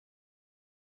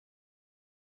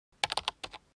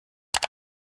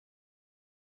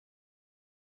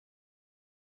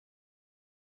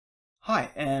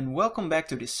Hi, and welcome back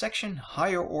to this section,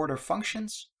 Higher Order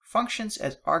Functions, Functions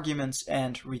as Arguments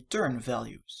and Return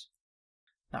Values.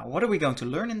 Now, what are we going to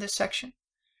learn in this section?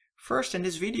 First, in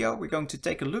this video, we're going to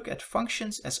take a look at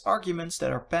functions as arguments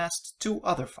that are passed to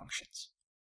other functions.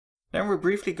 Then we're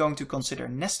briefly going to consider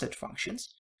nested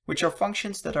functions, which are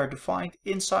functions that are defined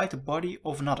inside the body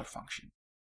of another function.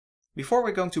 Before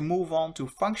we're going to move on to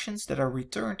functions that are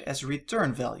returned as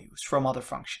return values from other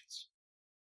functions.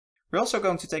 We're also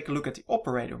going to take a look at the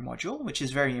operator module, which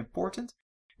is very important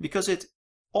because it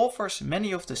offers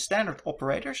many of the standard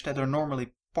operators that are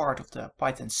normally part of the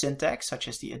Python syntax, such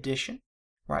as the addition,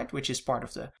 right, which is part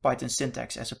of the Python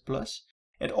syntax as a plus.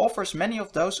 It offers many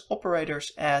of those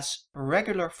operators as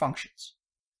regular functions.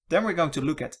 Then we're going to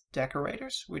look at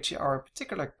decorators, which are a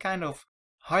particular kind of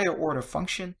higher order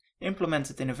function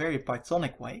implemented in a very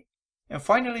Pythonic way. And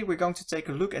finally, we're going to take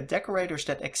a look at decorators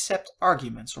that accept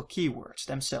arguments or keywords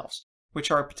themselves,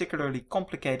 which are a particularly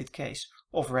complicated case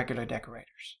of regular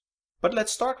decorators. But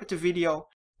let's start with the video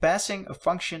passing a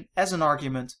function as an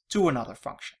argument to another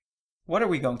function. What are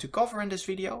we going to cover in this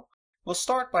video? We'll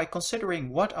start by considering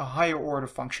what a higher order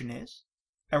function is.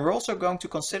 And we're also going to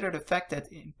consider the fact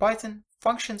that in Python,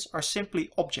 functions are simply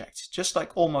objects, just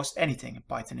like almost anything in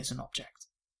Python is an object.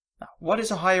 Now, what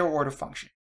is a higher order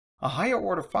function? A higher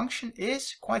order function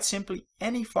is, quite simply,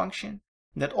 any function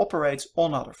that operates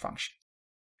on other functions.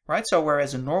 Right? So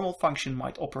whereas a normal function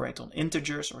might operate on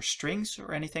integers or strings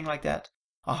or anything like that,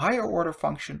 a higher order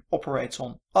function operates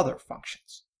on other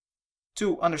functions.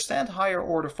 To understand higher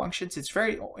order functions, it's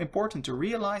very important to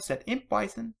realize that in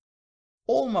Python,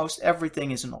 almost everything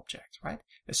is an object, right?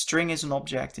 A string is an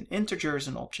object, an integer is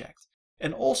an object,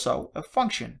 and also a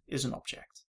function is an object.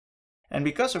 And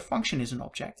because a function is an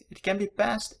object, it can be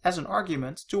passed as an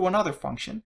argument to another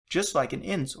function, just like an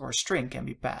int or a string can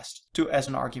be passed as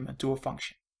an argument to a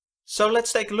function. So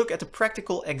let's take a look at a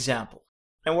practical example.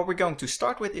 And what we're going to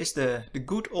start with is the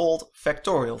good old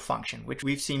factorial function, which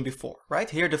we've seen before, right?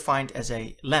 Here defined as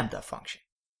a lambda function.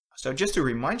 So just to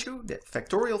remind you, the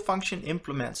factorial function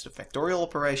implements the factorial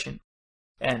operation.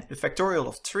 And the factorial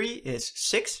of 3 is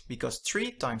 6, because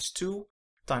 3 times 2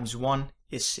 times 1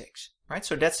 is 6. Right?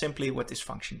 So that's simply what this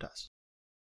function does.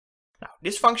 Now,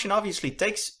 this function obviously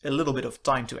takes a little bit of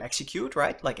time to execute,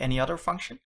 right? Like any other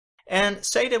function. And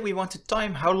say that we want to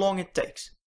time how long it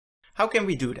takes. How can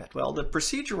we do that? Well, the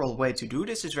procedural way to do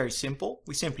this is very simple.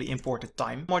 We simply import the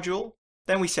time module.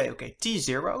 Then we say, okay,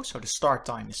 t0, so the start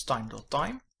time is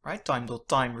time.time, right?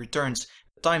 Time.time returns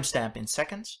a timestamp in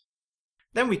seconds.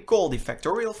 Then we call the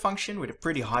factorial function with a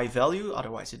pretty high value,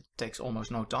 otherwise it takes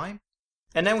almost no time.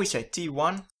 And then we say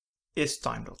t1 is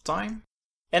time.time.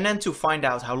 And then to find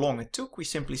out how long it took, we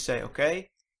simply say, okay,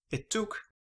 it took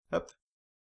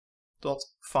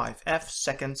 .5f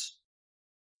seconds.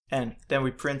 And then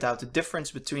we print out the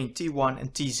difference between t1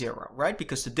 and t0, right?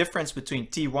 Because the difference between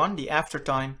t1, the after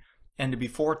time, and the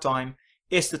before time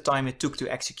is the time it took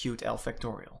to execute L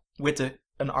factorial with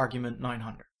an argument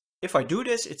 900. If I do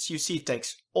this, you see it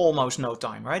takes almost no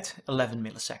time, right? 11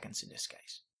 milliseconds in this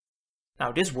case.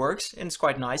 Now this works and it's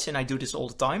quite nice and I do this all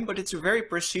the time, but it's a very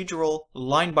procedural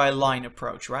line-by-line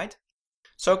approach, right?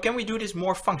 So can we do this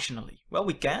more functionally? Well,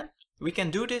 we can. We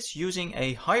can do this using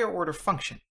a higher order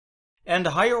function. And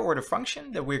the higher order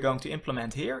function that we're going to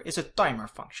implement here is a timer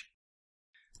function.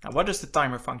 Now what does the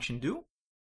timer function do?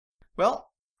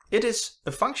 Well, it is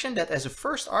a function that as a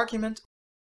first argument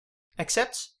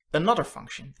accepts another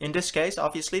function. In this case,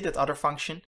 obviously, that other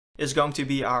function is going to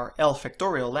be our L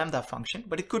factorial lambda function,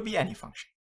 but it could be any function.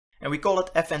 And we call it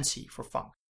fnc for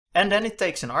func. And then it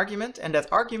takes an argument, and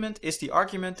that argument is the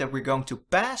argument that we're going to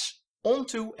pass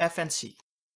onto fnc.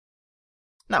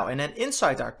 Now, and then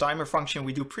inside our timer function,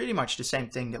 we do pretty much the same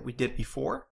thing that we did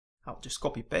before. I'll just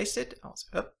copy paste it.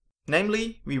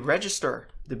 Namely, we register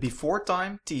the before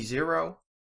time, t0.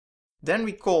 Then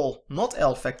we call not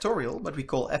L factorial, but we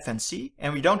call fnc,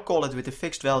 and we don't call it with a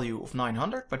fixed value of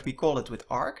 900, but we call it with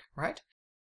arg, right?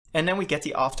 And then we get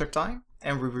the after time,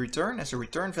 and we return as a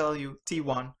return value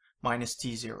t1 minus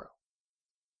t0.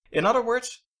 In other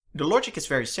words, the logic is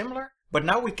very similar, but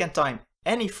now we can time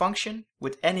any function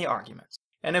with any argument.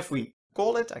 And if we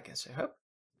call it, I can say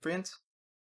print,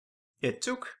 it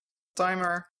took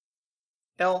timer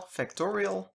L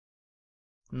factorial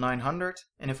 900,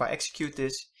 and if I execute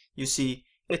this, you see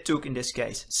it took in this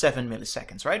case 7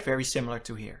 milliseconds, right? Very similar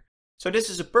to here. So this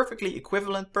is a perfectly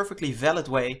equivalent, perfectly valid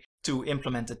way to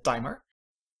implement the timer.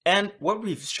 And what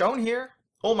we've shown here,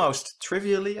 almost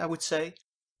trivially I would say,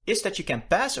 is that you can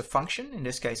pass a function, in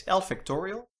this case L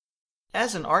factorial,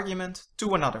 as an argument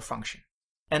to another function.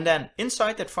 And then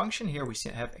inside that function, here we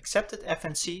have accepted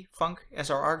fnc func as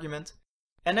our argument.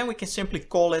 And then we can simply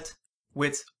call it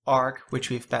with arg, which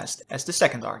we've passed as the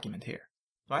second argument here.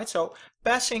 Right? So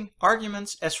passing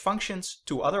arguments as functions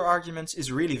to other arguments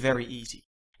is really very easy.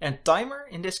 And timer,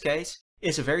 in this case,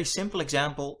 is a very simple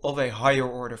example of a higher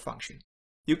order function.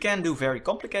 You can do very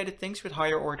complicated things with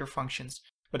higher order functions,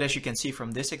 but as you can see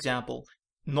from this example,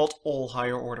 not all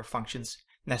higher order functions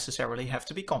necessarily have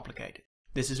to be complicated.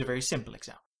 This is a very simple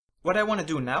example. What I want to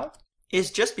do now is,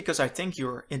 just because I think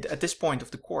you're at this point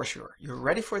of the course, you're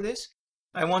ready for this,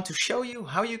 I want to show you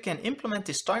how you can implement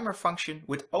this timer function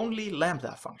with only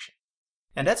Lambda function.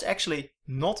 And that's actually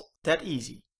not that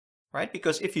easy, right?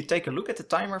 Because if you take a look at the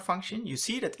timer function, you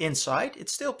see that inside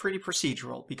it's still pretty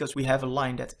procedural, because we have a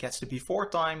line that gets the before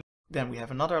time, then we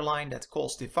have another line that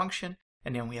calls the function,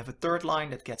 and then we have a third line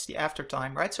that gets the after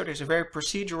time, right? So there's a very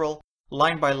procedural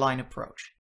line-by-line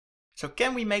approach. So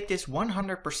can we make this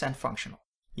 100% functional?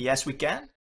 Yes, we can.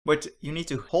 But you need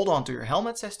to hold on to your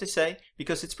helmets, as they say,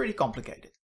 because it's pretty complicated.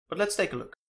 But let's take a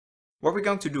look. What we're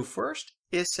going to do first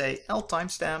is say L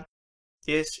timestamp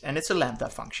is, and it's a Lambda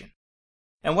function.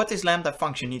 And what this Lambda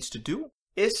function needs to do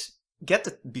is get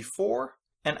the before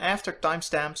and after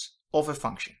timestamps of a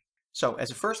function. So as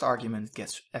a first argument, it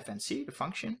gets fnc, the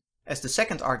function. As the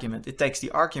second argument, it takes the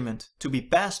argument to be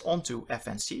passed onto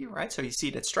fnc, right? So you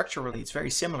see that structurally it's very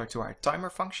similar to our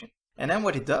timer function. And then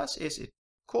what it does is it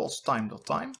calls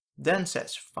time.time, then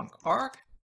says func_arg,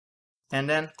 and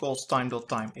then calls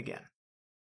time.time again.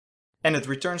 And it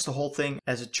returns the whole thing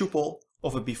as a tuple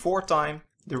of a before time,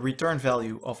 the return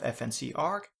value of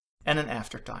fnc_arg, and an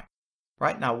after time.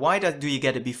 Right? Now, why do you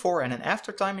get a before and an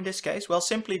after time in this case? Well,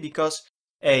 simply because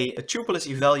a tuple is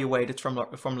evaluated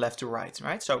from left to right,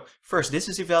 right? So first this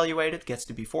is evaluated, gets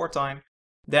the before time,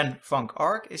 then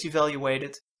func_arg is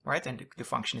evaluated, right? And the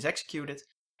function is executed.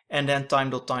 And then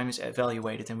time.time is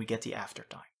evaluated and we get the after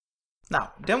time.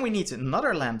 Now, then we need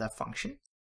another Lambda function,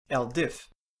 ldiff,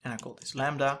 and I call this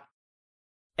Lambda.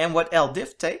 And what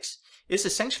ldiff takes is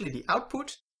essentially the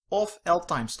output of L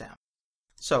timestamp.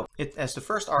 So as the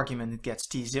first argument, it gets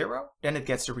t0, then it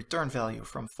gets the return value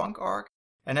from func_arg,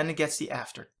 and then it gets the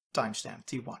after timestamp,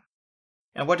 t1.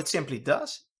 And what it simply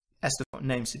does, as the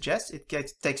name suggests, it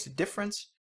takes the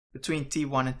difference between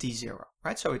t1 and t0,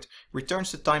 right? So it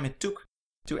returns the time it took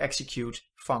to execute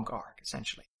func_arg,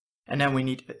 essentially. And then we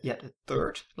need yet a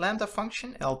third Lambda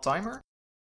function, ltimer.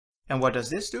 And what does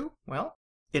this do? Well,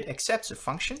 it accepts a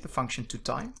function, the function to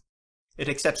time. It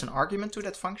accepts an argument to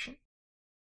that function.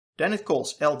 Then it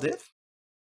calls ldiff.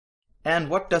 And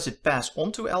what does it pass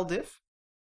on to ldiff?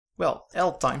 Well,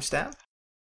 L timestamp.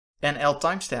 And L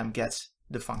timestamp gets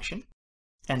the function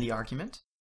and the argument.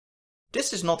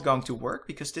 This is not going to work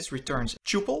because this returns a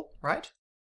tuple, right?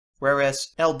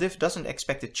 Whereas ldiff doesn't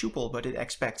expect a tuple, but it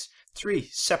expects 3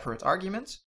 separate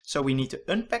arguments. So we need to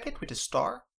unpack it with a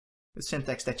star, the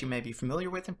syntax that you may be familiar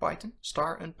with in Python,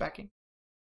 star unpacking.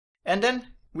 And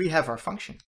then we have our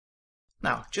function.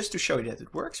 Now, just to show you that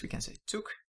it works, we can say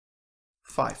took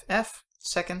 5f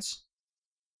seconds,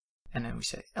 and then we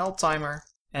say ltimer,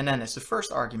 and then as the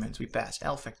first argument we pass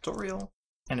l factorial,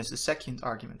 and as the second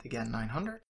argument again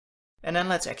 900, and then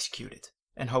let's execute it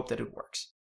and hope that it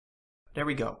works. There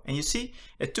we go. And you see,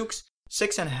 it took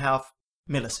 6.5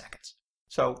 milliseconds.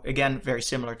 So again, very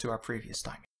similar to our previous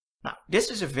timing. Now,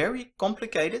 this is a very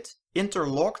complicated,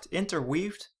 interlocked,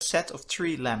 interweaved set of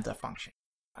 3 Lambda functions.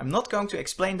 I'm not going to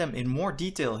explain them in more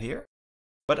detail here,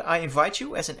 but I invite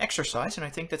you as an exercise, and I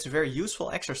think that's a very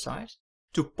useful exercise,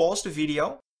 to pause the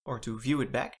video or to view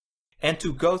it back and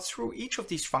to go through each of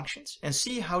these functions and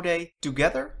see how they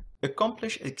together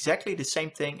accomplish exactly the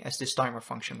same thing as this timer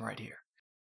function right here.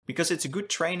 Because it's a good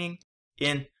training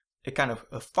in a kind of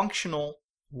a functional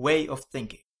way of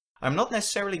thinking. I'm not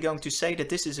necessarily going to say that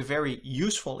this is a very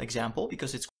useful example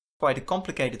because it's quite a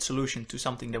complicated solution to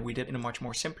something that we did in a much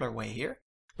more simpler way here.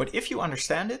 But if you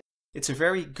understand it, it's a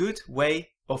very good way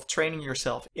of training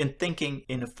yourself in thinking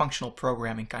in a functional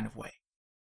programming kind of way.